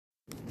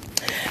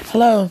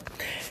Hello,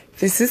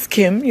 this is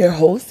Kim, your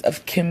host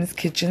of Kim's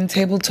Kitchen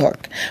Table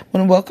Talk. I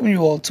want to welcome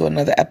you all to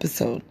another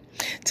episode.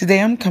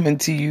 Today I'm coming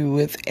to you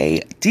with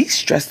a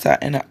de-stressor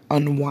and an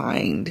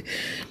unwind.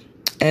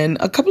 And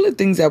a couple of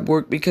things at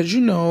work because,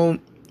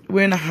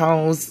 we're in a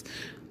house.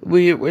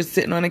 We're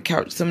sitting on the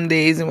couch some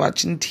days and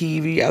watching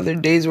TV. Other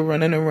days we're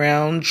running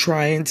around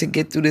trying to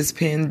get through this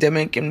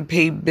pandemic and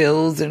pay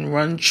bills and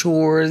run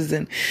chores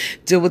and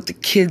deal with the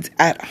kids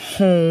at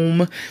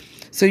home.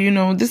 So,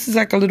 this is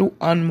like a little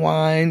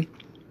unwind.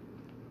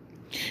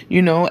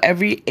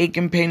 Every ache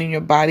and pain in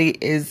your body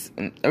is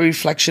a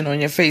reflection on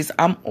your face.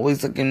 I'm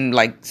always looking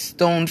like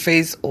stone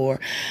face or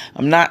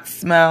I'm not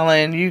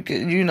smiling. You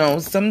can,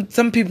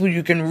 some people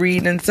you can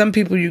read and some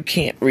people you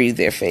can't read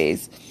their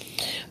face.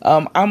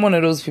 I'm one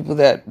of those people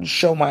that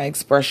show my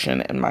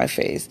expression in my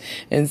face.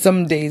 And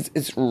some days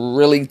it's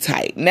really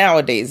tight.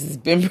 Nowadays it's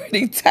been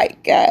pretty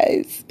tight,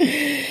 guys.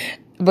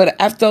 But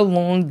after a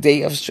long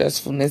day of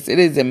stressfulness, it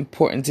is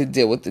important to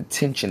deal with the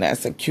tension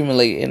that's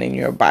accumulating in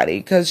your body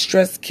because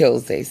stress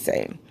kills, they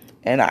say.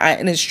 And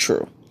it's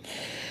true.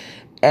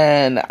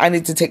 And I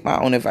need to take my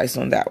own advice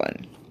on that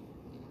one.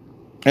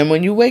 And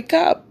when you wake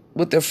up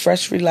with a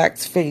fresh,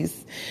 relaxed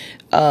face,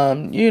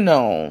 you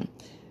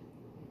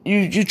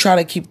try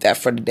to keep that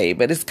for the day,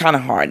 but it's kind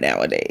of hard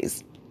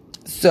nowadays.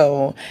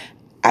 So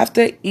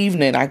after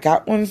evening, I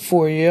got one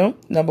for you.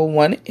 Number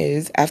one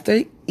is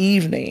after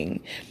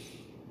evening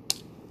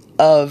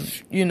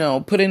of,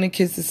 putting the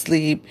kids to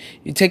sleep,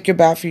 you take your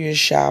bath or your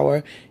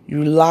shower,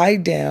 you lie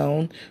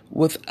down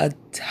with a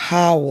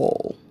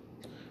towel,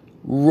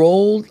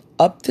 roll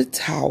up the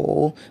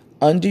towel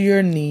under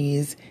your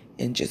knees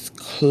and just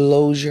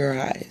close your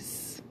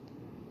eyes.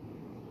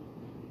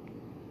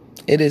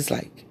 It is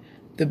like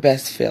the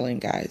best feeling,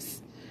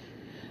 guys,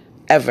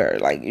 ever.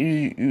 Like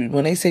you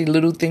when they say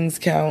little things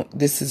count,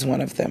 this is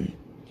one of them.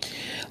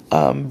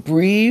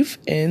 Breathe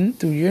in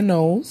through your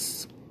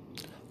nose,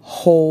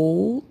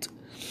 hold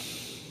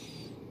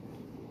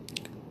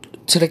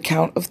to the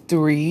count of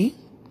 3,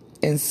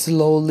 and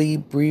slowly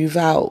breathe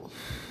out.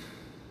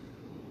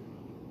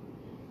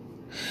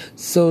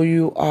 So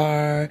you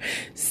are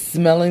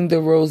smelling the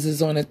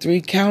roses on a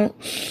 3 count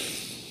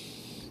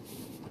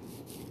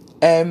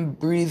and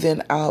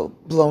breathing out,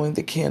 blowing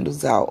the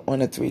candles out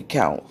on a 3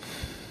 count.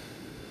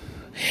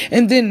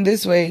 And then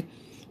this way,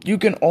 you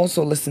can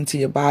also listen to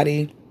your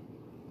body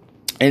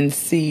and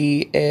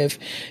see if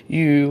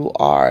you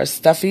are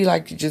stuffy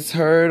like you just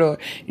heard, or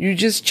you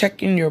just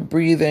checking your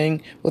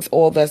breathing with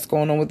all that's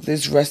going on with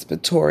this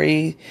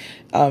respiratory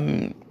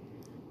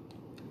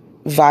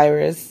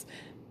virus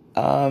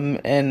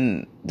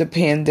and the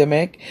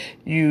pandemic.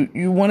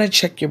 You want to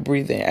check your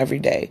breathing every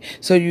day.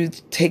 So you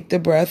take the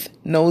breath,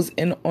 nose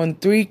in on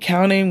 3,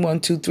 counting 1,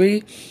 2,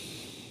 3,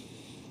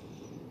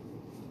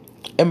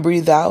 and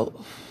breathe out.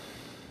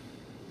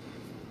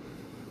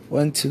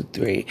 1, 2,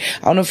 3.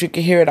 I don't know if you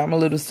can hear it. I'm a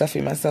little stuffy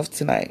myself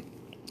tonight.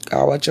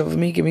 God, watch over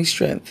me. Give me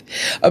strength.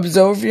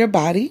 Observe your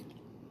body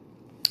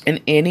in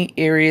any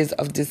areas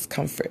of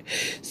discomfort.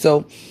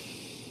 So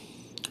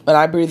when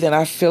I breathe in,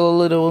 I feel a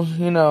little,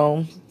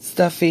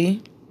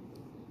 stuffy.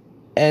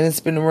 And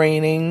it's been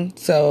raining.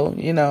 So,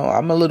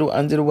 I'm a little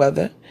under the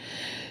weather.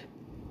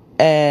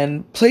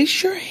 And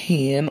place your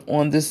hand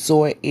on the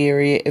sore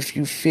area if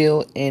you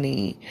feel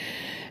any.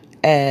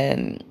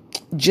 And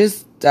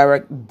just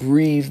direct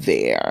breathe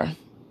there.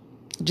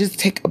 Just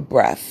take a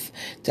breath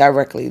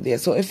directly there.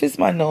 So if it's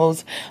my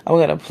nose, I'm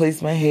going to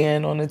place my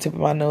hand on the tip of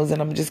my nose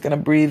and I'm just going to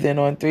breathe in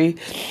on 3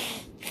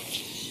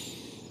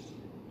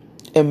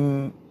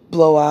 and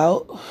blow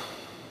out.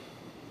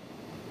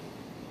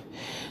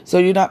 So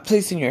you're not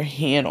placing your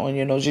hand on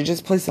your nose. You're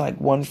just placing like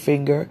one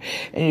finger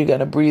and you're going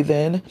to breathe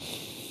in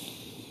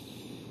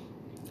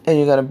and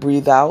you're going to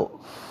breathe out.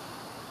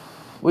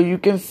 Well, you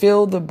can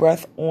feel the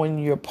breath on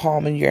your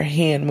palm of your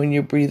hand when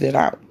you breathe it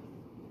out.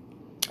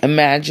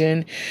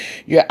 Imagine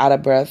you're out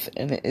of breath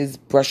and it is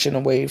brushing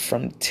away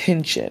from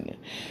tension.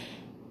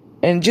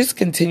 And just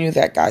continue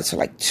that, guys, for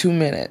like 2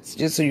 minutes,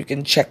 just so you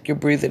can check your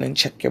breathing and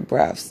check your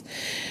breaths.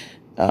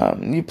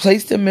 You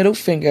place the middle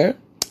finger.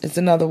 It's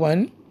another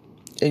one.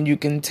 And you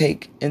can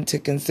take into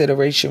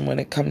consideration when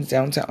it comes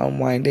down to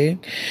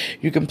unwinding.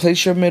 You can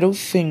place your middle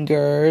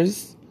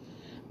fingers,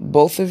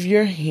 both of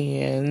your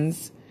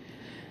hands,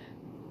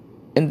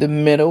 in the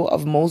middle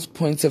of most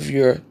points of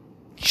your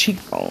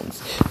cheekbones.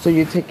 So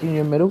you're taking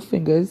your middle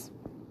fingers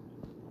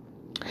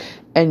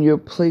and you're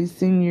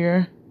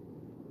placing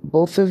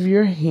both of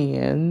your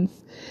hands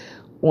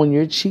on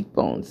your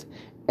cheekbones.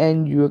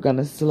 And you're going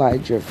to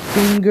slide your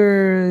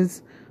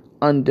fingers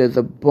under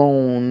the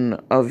bone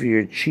of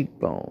your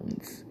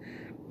cheekbones.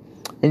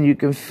 And you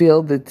can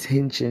feel the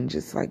tension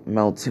just like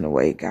melting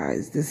away,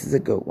 guys. This is a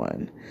good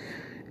one.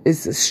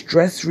 It's a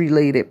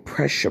stress-related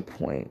pressure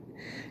point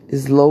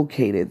is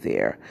located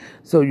there.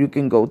 So you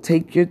can go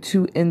take your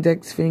 2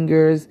 index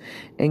fingers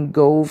and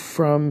go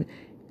from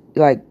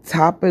like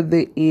top of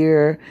the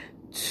ear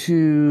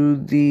to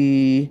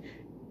the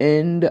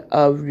end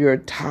of your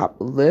top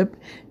lip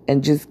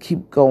and just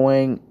keep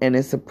going. And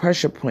it's a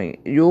pressure point.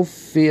 You'll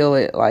feel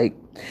it like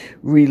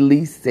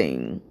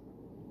releasing.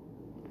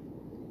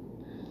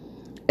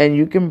 And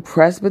you can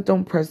press, but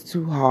don't press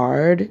too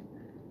hard.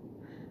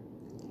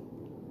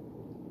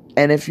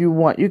 And if you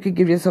want, you could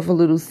give yourself a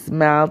little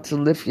smile to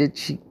lift your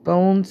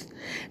cheekbones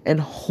and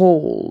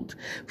hold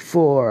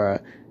for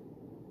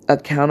a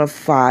count of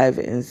 5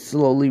 and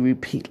slowly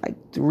repeat like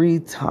 3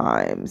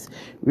 times.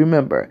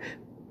 Remember,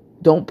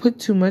 don't put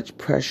too much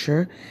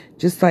pressure.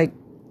 Just like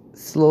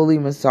slowly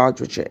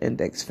massage with your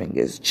index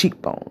fingers,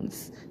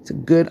 cheekbones. It's a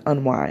good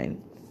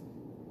unwind.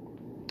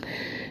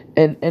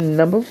 And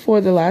number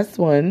 4, the last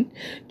one,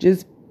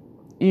 just,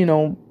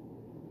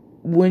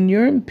 when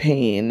you're in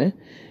pain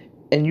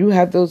and you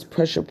have those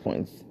pressure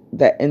points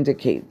that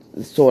indicate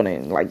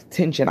sorting, like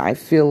tension, I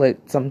feel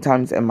it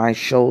sometimes in my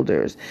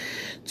shoulders.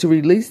 To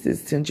release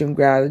this tension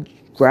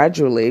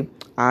gradually,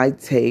 I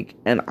take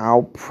and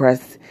I'll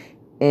press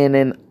in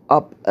and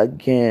up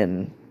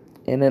again,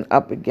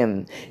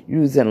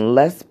 using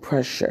less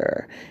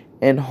pressure,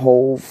 and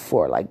hold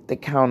for like the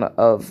count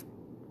of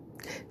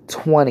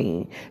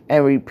 20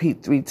 and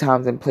repeat 3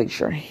 times, and place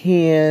your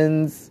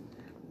hands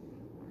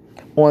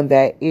on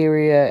that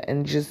area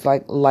and just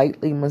like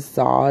lightly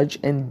massage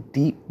and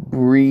deep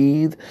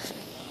breathe.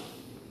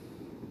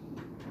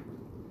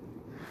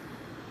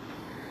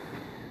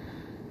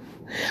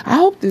 I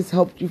hope this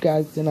helped you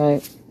guys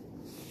tonight,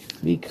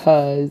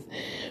 because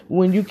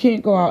when you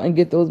can't go out and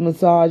get those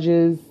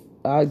massages,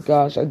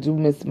 gosh, I do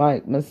miss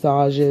my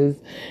massages,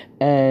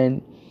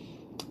 and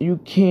you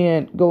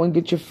can't go and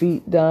get your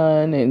feet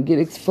done and get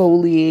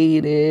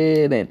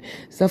exfoliated and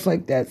stuff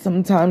like that.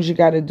 Sometimes you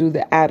got to do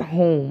the at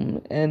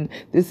home, and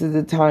this is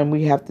the time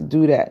we have to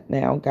do that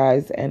now,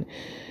 guys, and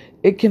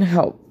it can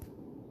help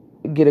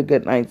get a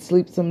good night's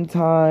sleep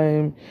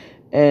sometime,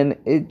 and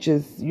it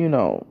just,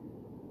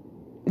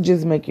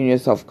 just making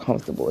yourself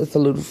comfortable. It's a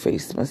little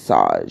face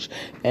massage.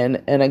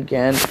 And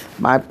again,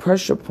 my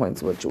pressure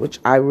points, which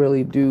I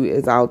really do,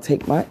 is I'll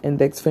take my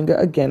index finger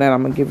again, and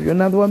I'm going to give you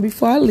another one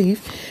before I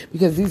leave,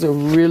 because these are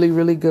really,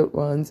 really good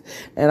ones.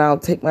 And I'll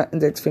take my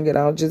index finger and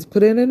I'll just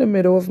put it in the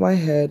middle of my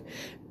head,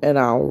 and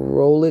I'll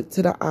roll it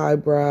to the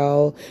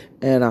eyebrow,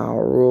 and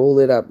I'll roll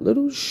it up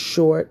little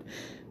short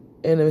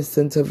in the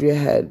center of your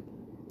head.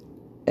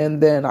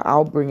 And then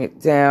I'll bring it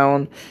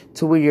down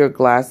to where your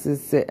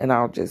glasses sit, and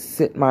I'll just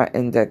sit my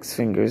index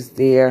fingers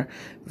there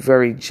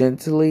very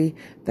gently.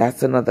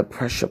 That's another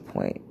pressure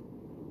point.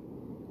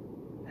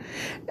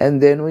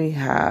 And then we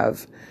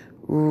have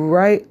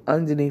right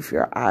underneath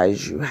your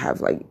eyes, you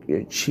have like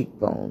your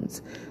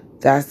cheekbones.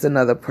 That's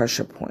another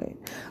pressure point.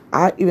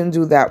 I even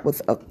do that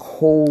with a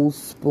cold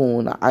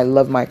spoon. I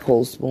love my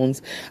cold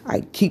spoons.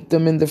 I keep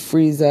them in the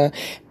freezer.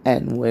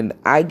 And when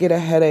I get a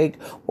headache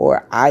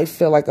or I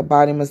feel like a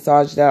body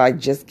massage that I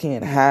just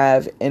can't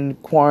have in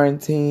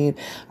quarantine,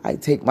 I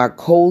take my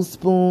cold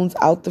spoons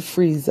out the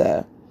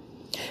freezer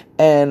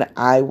and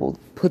I will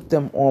put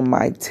them on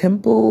my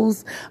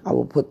temples. I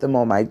will put them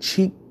on my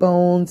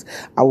cheekbones.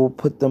 I will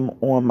put them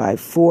on my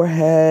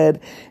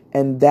forehead.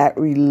 And that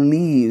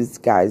relieves,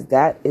 guys.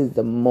 That is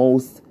the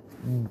most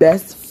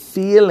best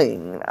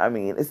feeling. I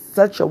mean, it's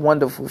such a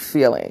wonderful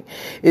feeling.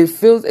 It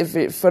feels,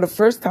 for the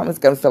first time, it's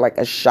going to feel like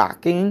a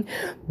shocking,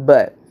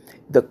 but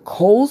the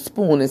cold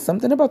spoon is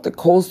something about the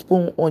cold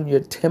spoon on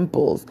your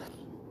temples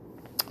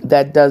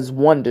that does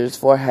wonders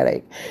for a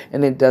headache,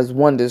 and it does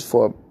wonders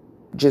for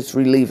just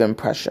relieving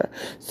pressure.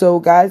 So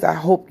guys, I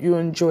hope you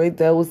enjoyed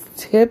those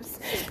tips,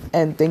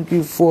 and thank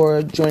you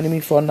for joining me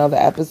for another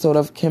episode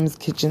of Kim's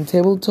Kitchen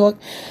Table Talk.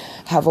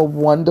 Have a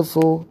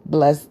wonderful,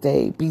 blessed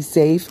day. Be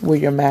safe. Wear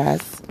your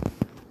mask.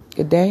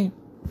 Good day.